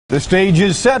The stage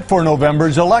is set for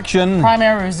November's election.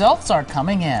 Primary results are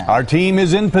coming in. Our team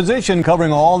is in position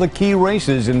covering all the key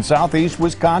races in southeast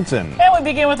Wisconsin. And we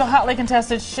begin with a hotly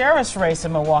contested sheriff's race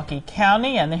in Milwaukee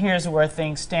County. And here's where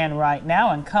things stand right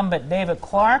now. Incumbent David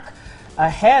Clarke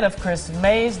ahead of Chris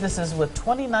Moews. This is with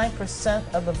 29%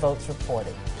 of the votes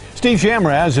reported. Steve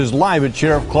Shamraz is live at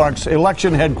Sheriff Clarke's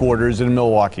election headquarters in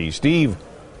Milwaukee. Steve.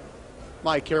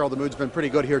 Mike, Carroll, the mood's been pretty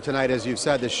good here tonight. As you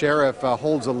said, the sheriff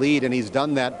holds a lead, and he's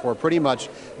done that for pretty much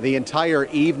the entire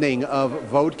evening of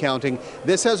vote counting.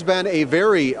 This has been a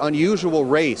very unusual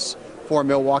race for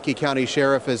Milwaukee County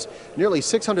Sheriff, as nearly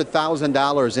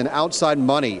 $600,000 in outside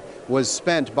money was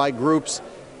spent by groups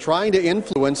trying to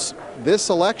influence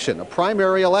this election, a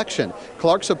primary election.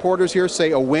 Clarke supporters here say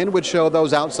a win would show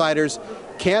those outsiders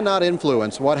cannot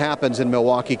influence what happens in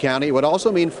Milwaukee County. It would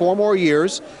also mean 4 more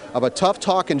years of a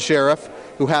tough-talking sheriff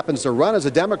who happens to run as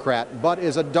a Democrat but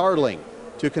is a darling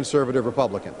to conservative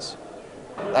Republicans.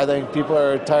 I think people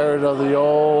are tired of the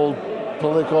old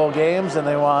political games, and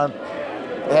they want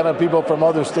having people from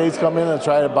other states come in and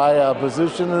try to buy a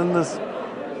position in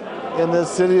this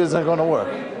city isn't going to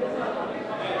work.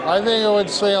 I think it would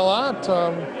say a lot.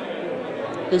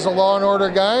 He's a law and order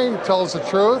guy. He tells the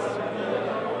truth.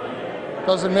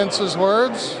 Doesn't mince his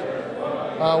words.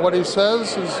 What he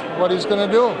says is what he's going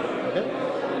to do.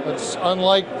 It's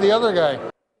unlike the other guy.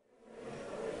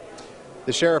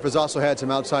 The sheriff has also had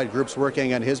some outside groups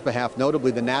working on his behalf,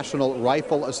 notably the National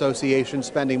Rifle Association,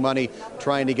 spending money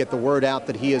trying to get the word out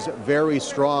that he is very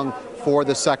strong for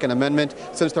the Second Amendment.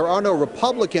 Since there are no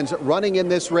Republicans running in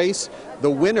this race,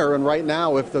 the winner, and right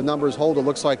now, if the numbers hold, it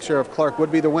looks like Sheriff Clarke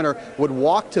would be the winner, would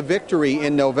walk to victory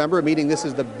in November, meaning this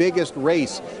is the biggest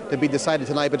race to be decided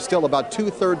tonight, but still about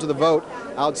 2/3 of the vote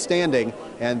outstanding,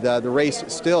 and the race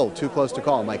still too close to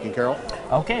call. Mike and Carol.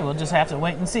 Okay, we'll just have to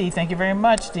wait and see. Thank you very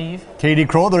much, Steve. Katie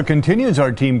Crowther continues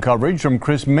our team coverage from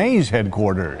Chris Moews'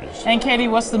 headquarters. And Katie,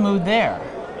 what's the mood there?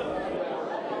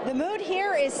 The mood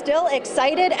here is still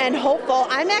excited and hopeful.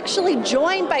 I'm actually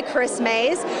joined by Chris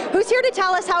Moews, who's here to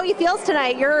tell us how he feels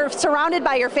tonight. You're surrounded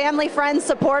by your family, friends,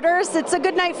 supporters. It's a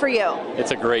good night for you.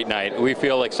 It's a great night. We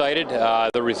feel excited.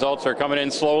 The results are coming in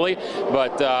slowly,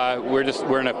 but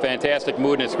we're in a fantastic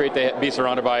mood, and it's great to be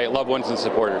surrounded by loved ones and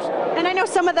supporters. And I know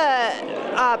some of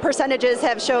the percentages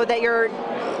have showed that you're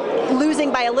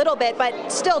losing by a little bit, but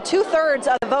still 2/3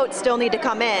 of the votes still need to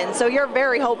come in, so you're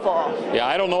very hopeful. Yeah,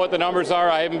 I don't know what the numbers are.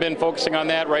 I haven't been focusing on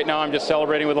that. Right now I'm just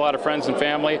celebrating with a lot of friends and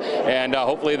family, and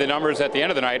hopefully the numbers at the end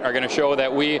of the night are going to show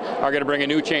that we are going to bring a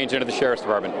new change into the Sheriff's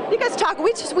Department. You guys talk,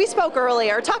 we spoke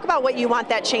earlier. Talk about what you want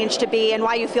that change to be and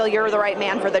why you feel you're the right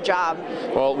man for the job.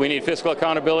 Well, we need fiscal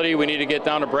accountability. We need to get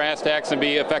down to brass tacks and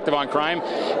be effective on crime,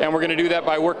 and we're going to do that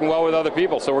by working well with other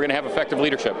people, so we're going to have effective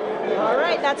leadership. All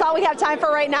right, that's all we have time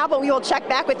for right now, but we will check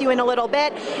back with you in a little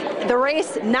bit. The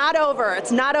race not over.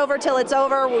 It's not over till it's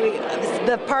over.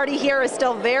 The party here is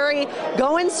still very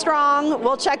going strong.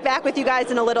 We'll check back with you guys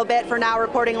in a little bit. For now,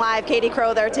 reporting live, Katie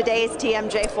Crowther, today's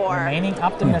TMJ4. Remaining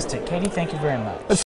optimistic. Katie, thank you very much.